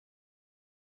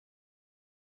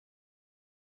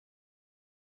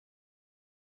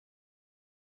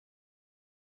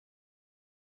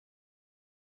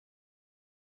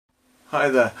Hi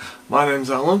there, my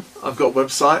name's Alan. I've got a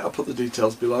website, I'll put the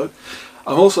details below.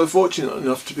 I'm also fortunate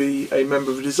enough to be a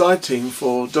member of a design team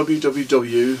for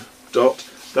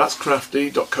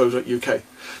www.thatscrafty.co.uk.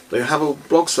 They have a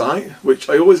blog site, which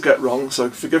I always get wrong, so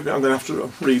forgive me, I'm going to have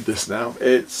to read this now.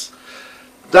 It's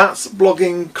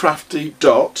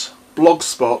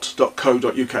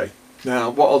thatsbloggingcrafty.blogspot.co.uk. Now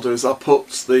what I'll do is I'll put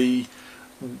the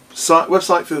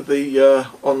website for the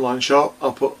online shop,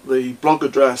 I'll put the blog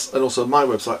address and also my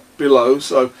website below,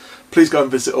 so please go and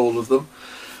visit all of them.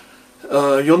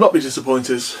 You'll not be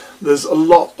disappointed. There's a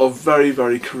lot of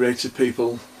very creative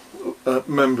people,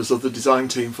 members of the design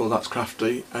team for That's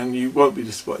Crafty, and you won't be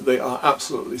disappointed. They are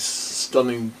absolutely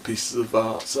stunning pieces of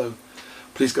art, so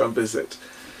please go and visit.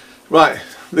 Right,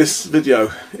 this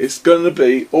video is going to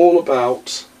be all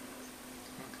about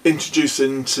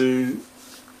introducing to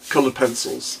coloured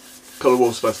pencils, coloured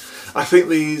waterpens. I think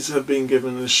these have been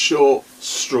given a short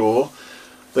straw.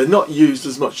 They're not used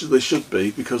as much as they should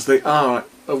be because they are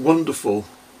a wonderful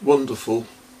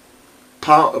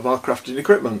part of our crafting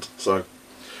equipment. So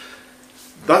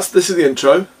this is the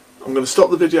intro. I'm going to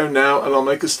stop the video now and I'll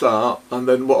make a start, and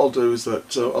then what I'll do is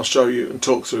that I'll show you and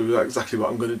talk through exactly what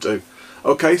I'm going to do.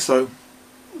 Okay, so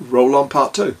roll on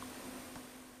part 2.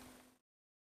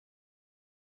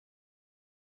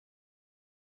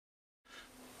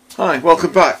 Hi,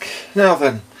 welcome back. Now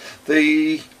then,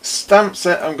 the stamp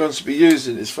set I'm going to be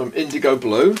using is from Indigo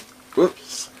Blue.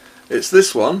 Whoops. It's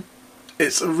this one.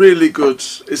 It's a really good,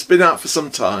 it's been out for some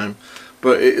time,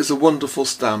 but it is a wonderful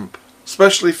stamp,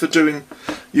 especially for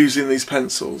using these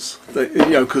pencils.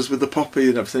 Because with the poppy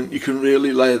and everything, you can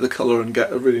really layer the colour and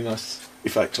get a really nice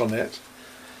effect on it.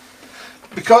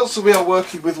 Because we are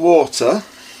working with water,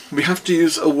 we have to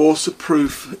use a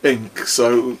waterproof ink.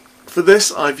 So for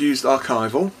this I've used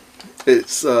Archival.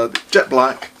 It's jet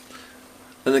black,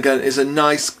 and again it's a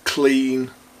nice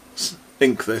clean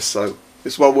ink this, so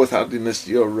it's well worth adding this to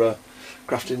your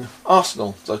crafting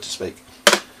arsenal, so to speak.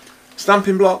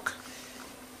 Stamping block,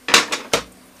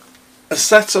 a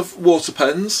set of water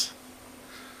pens.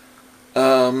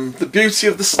 The beauty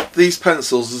of these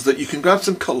pencils is that you can grab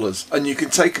some colours and you can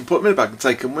put them in a bag and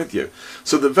take them with you,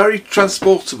 so they're very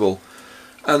transportable.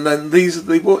 And then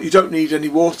you don't need any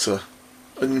water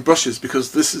and brushes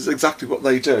because this is exactly what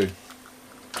they do.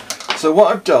 So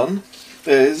what I've done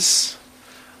is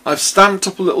I've stamped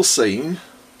up a little scene.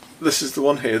 This is the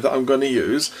one here that I'm going to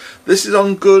use. This is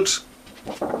on good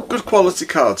quality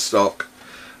cardstock.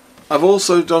 I've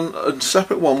also done a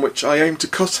separate one which I aim to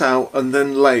cut out and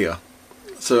then layer.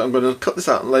 So I'm going to cut this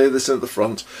out and layer this in at the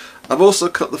front. I've also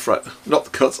cut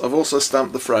I've also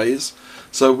stamped the phrase.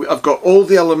 So I've got all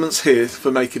the elements here for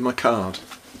making my card.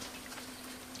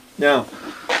 Now,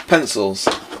 pencils.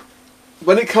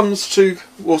 When it comes to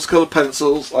watercolour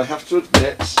pencils, I have to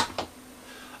admit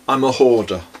I'm a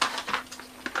hoarder.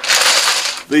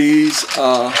 These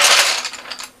are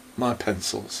my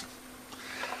pencils.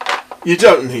 You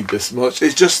don't need this much,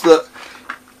 it's just that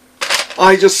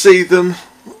I just see them,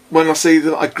 when I see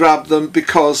them I grab them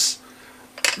because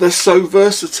they're so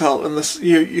versatile and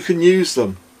you can use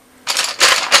them.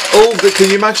 Can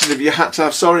you imagine if you had to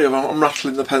have, sorry if I'm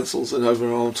rattling the pencils and over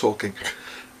while I'm talking,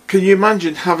 can you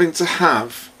imagine having to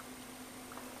have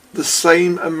the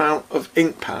same amount of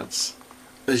ink pads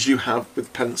as you have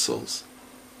with pencils?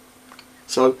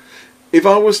 So if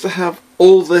I was to have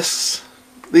all these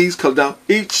colours, now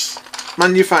each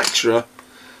manufacturer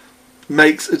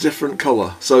makes a different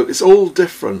colour, so it's all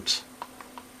different.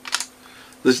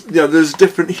 There's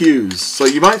different hues, so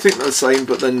you might think they're the same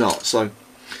but they're not. So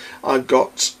I've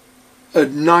got a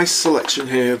nice selection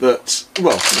here that,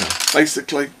 well,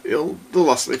 basically they'll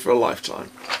last me for a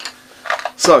lifetime.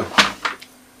 So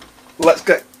let's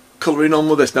get colouring on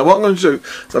with this. Now what I'm going to do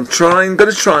is I'm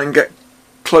going to try and get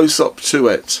close up to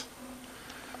it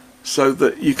so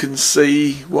that you can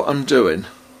see what I'm doing,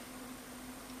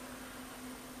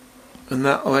 and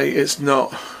that way it's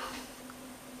not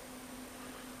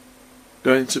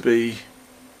going to be.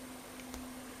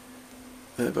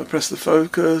 If I press the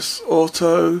focus,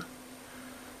 auto,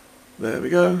 there we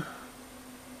go.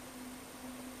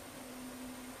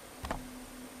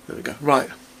 There we go. Right.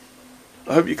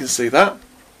 I hope you can see that.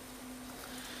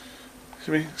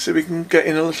 Shall we see if we can get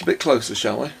in a little bit closer,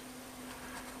 shall we?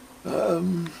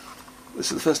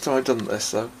 This is the first time I've done this,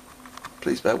 so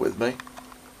please bear with me.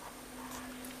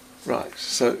 Right,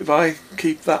 so if I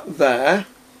keep that there,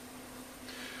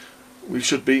 we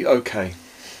should be okay.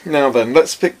 Now then,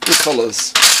 let's pick the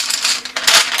colours.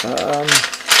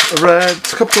 A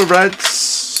couple of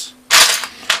reds,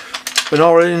 an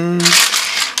orange,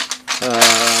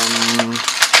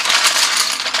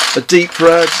 a deep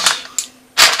red,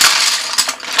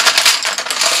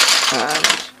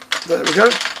 there we go.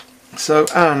 So,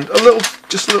 and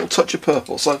just a little touch of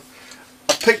purple. So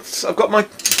I've got my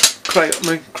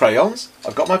crayons,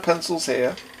 I've got my pencils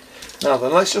here. Now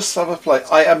then, let's just have a play.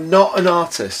 I am not an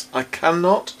artist. I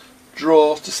cannot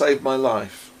draw to save my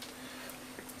life.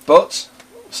 But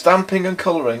stamping and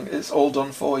colouring, it's all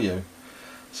done for you.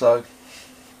 So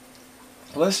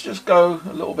let's just go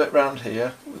a little bit round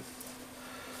here.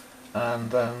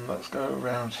 And then let's go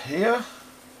around here.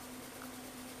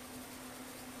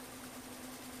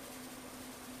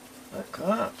 Like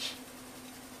that.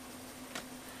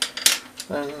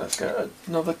 Then let's get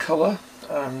another colour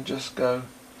and just go,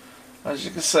 as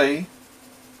you can see,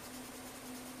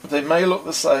 they may look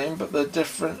the same but they're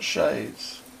different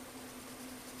shades.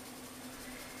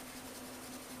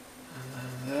 And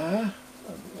then there,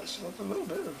 and let's have a little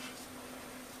bit of,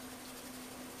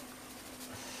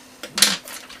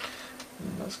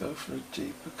 and let's go for a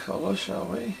deeper colour, shall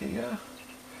we, here.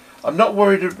 I'm not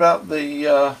worried about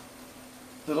the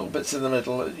little bits in the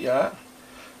middle yet,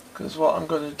 because what I'm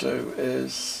going to do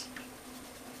is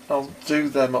I'll do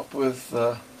them up with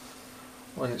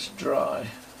when it's dry.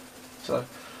 So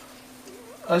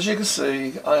as you can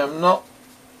see, I am not,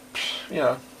 you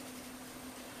know,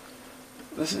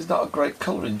 this is not a great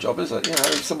colouring job, is it? You know,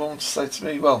 if someone wants to say to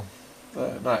me, well,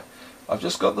 right, I've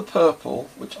just got the purple,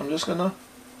 which I'm just going to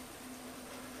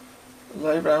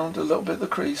lay around a little bit of the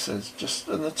creases, just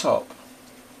in the top.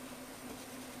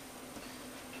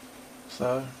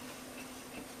 So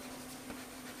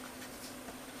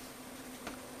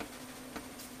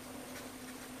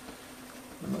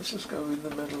and let's just go in the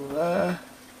middle there,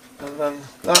 and then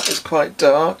that is quite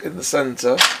dark in the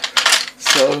centre,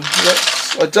 so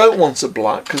I don't want a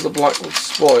black because the black will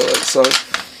spoil it, so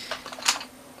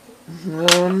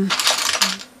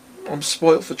I'm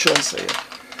spoilt for choice here.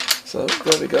 So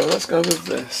there we go, let's go with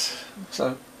this.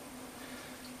 So,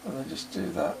 and then just do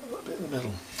that a little bit in the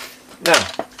middle. Now,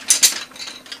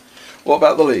 what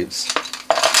about the leaves?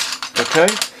 Okay,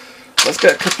 let's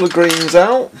get a couple of greens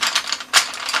out.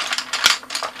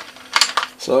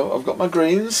 So I've got my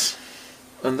greens,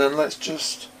 and then let's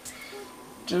just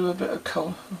do a bit of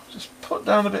colour, just put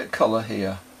down a bit of colour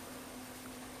here.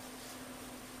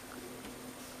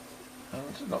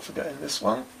 And not forgetting this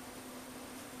one.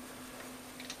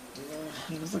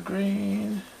 Another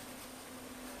green.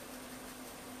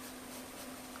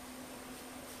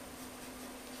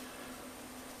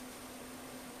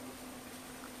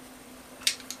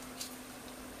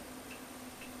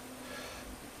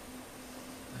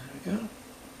 There we go.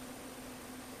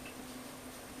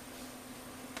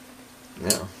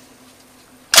 Now,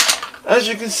 as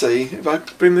you can see, if I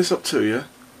bring this up to you,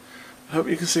 I hope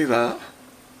you can see that.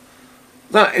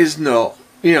 That is not,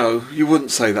 you know, you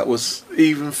wouldn't say that was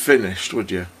even finished,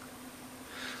 would you?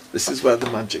 This is where the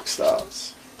magic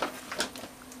starts.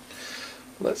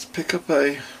 Let's pick up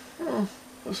we'll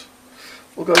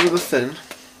go with a thin.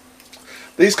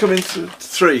 These come into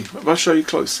three. If I show you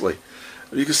closely,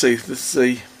 you can see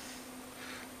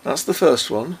that's the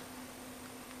first one.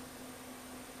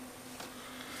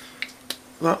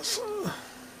 That's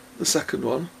the second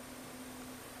one.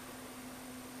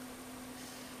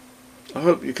 I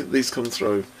hope these come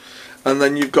through. And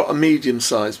then you've got a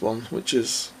medium-sized one, which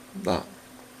is that.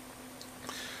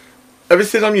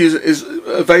 Everything I'm using is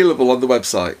available on the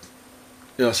website.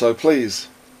 You know, so please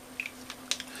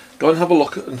go and have a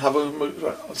look and have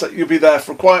a. So you'll be there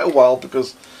for quite a while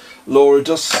because Laura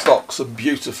does stock some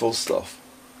beautiful stuff.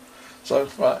 So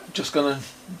right, just going to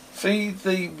feed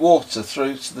the water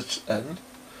through to the end,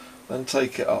 then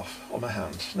take it off on my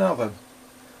hand. Now then,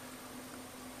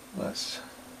 let's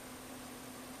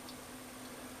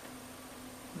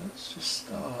just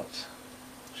start,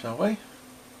 shall we?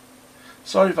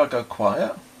 Sorry if I go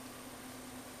quiet.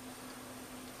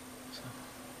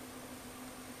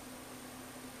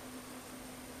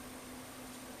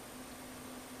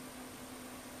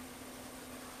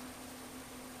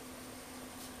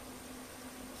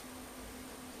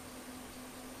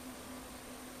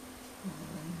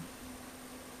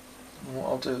 And what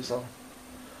I'll do is I'll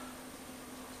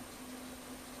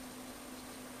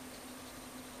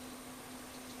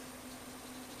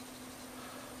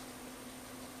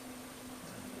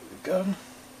go.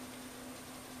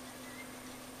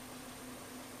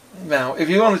 Now, if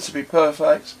you want it to be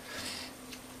perfect,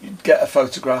 you'd get a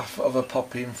photograph of a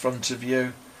poppy in front of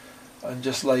you and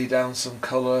just lay down some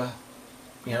colour,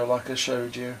 you know, like I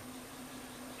showed you,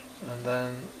 and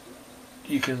then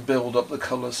you can build up the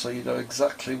colours so you know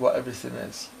exactly what everything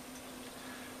is.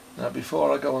 Now,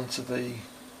 before I go on to the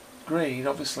green,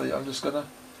 obviously I'm just going to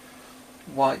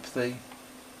wipe the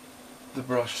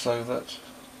brush so that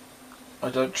I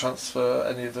don't transfer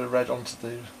any of the red onto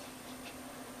the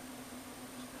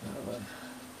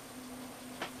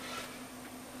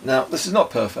Now this is not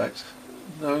perfect,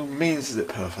 no means is it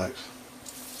perfect,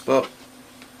 but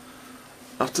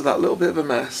after that little bit of a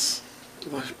mess,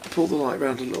 if I pull the light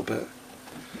round a little bit,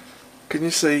 can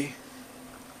you see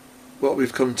what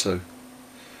we've come to?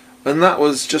 And that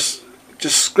was just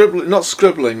scribbling, not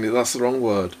scribbling, that's the wrong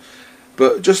word,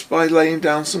 but just by laying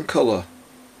down some colour.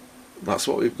 That's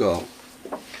what we've got.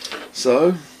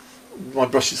 So my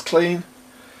brush is clean,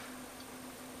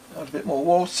 add a bit more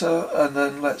water, and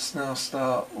then let's now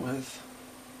start with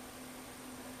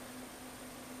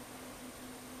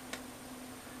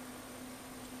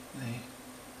the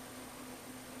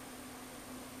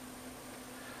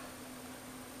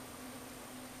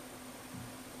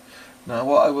now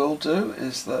what I will do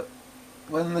is that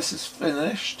when this is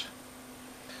finished,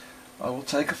 I will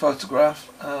take a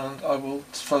photograph and I will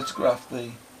photograph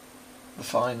the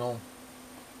final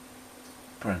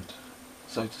print,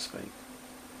 so to speak.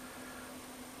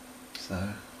 So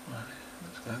right,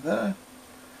 let's go there,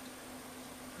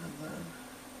 and then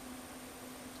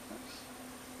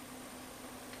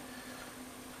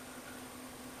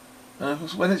and of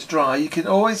course when it's dry you can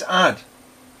always add.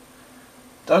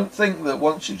 Don't think that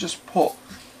once you just put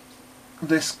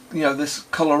this, this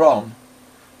colour on,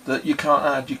 that you can't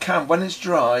add. You can. When it's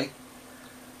dry,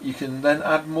 you can then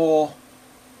add more.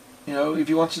 If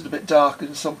you wanted a bit darker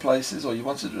in some places, or you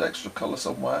wanted an extra colour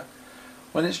somewhere,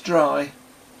 when it's dry,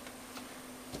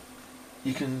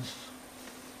 you can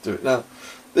do it. Now,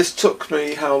 this took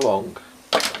me how long?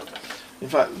 In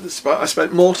fact, I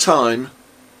spent more time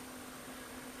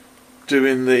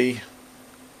doing the,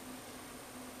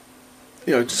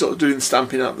 sort of doing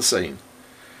stamping out the scene.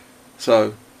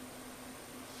 So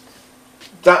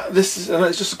this is, and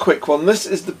it's just a quick one. This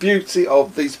is the beauty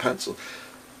of these pencils.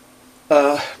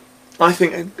 I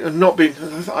think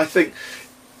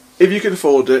if you can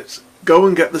afford it, go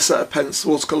and get the set of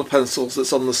watercolour pencils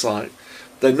that's on the site.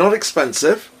 They're not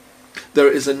expensive.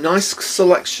 There is a nice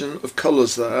selection of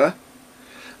colours there,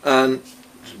 and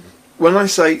when I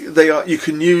say you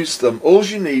can use them. All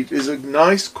you need is a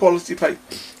nice quality paper.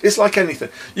 It's like anything.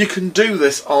 You can do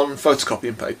this on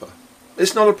photocopying paper.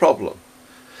 It's not a problem.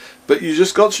 But you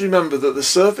just got to remember that the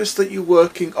surface that you're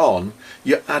working on,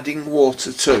 you're adding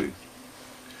water to.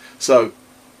 So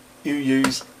you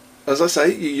use, as I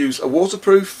say, you use a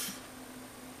waterproof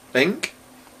ink.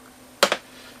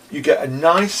 You get a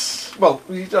nice, well,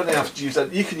 you don't have to use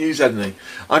that, you can use anything.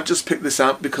 I've just picked this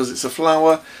out because it's a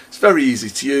flower, it's very easy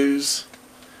to use,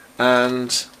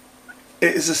 and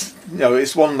it is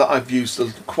it's one that I've used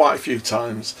quite a few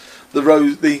times. The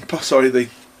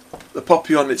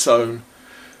poppy on its own,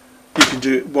 you can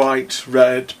do it white,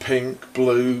 red, pink,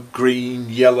 blue, green,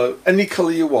 yellow, any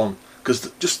colour you want, because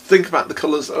just think about the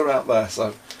colours that are out there.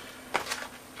 So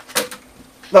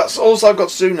that's all I've got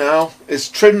to do now, is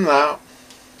trim that,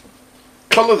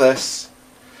 colour this,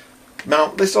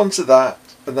 mount this onto that,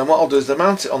 and then what I'll do is I'll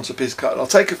mount it onto a piece of card, and I'll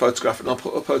take a photograph and I'll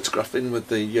put a photograph in with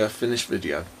the finished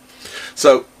video.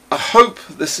 So I hope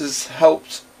this has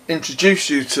helped introduce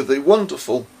you to the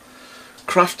wonderful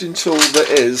crafting tool that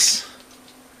is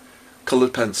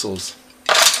coloured pencils.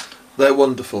 They're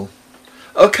wonderful.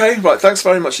 Okay, right, thanks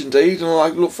very much indeed, and I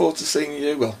look forward to seeing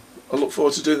you. Well, I look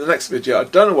forward to doing the next video. I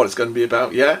don't know what it's going to be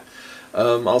about yet.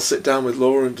 I'll sit down with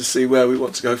Laura and to see where we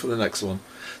want to go for the next one.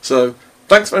 So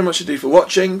thanks very much indeed for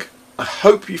watching. I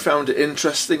hope you found it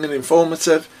interesting and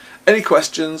informative. Any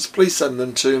questions, please send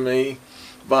them to me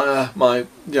via my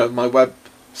my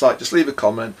website. Just leave a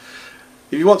comment.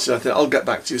 If you want to know anything, I'll get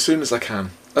back to you as soon as I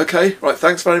can. Okay, right,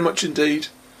 thanks very much indeed.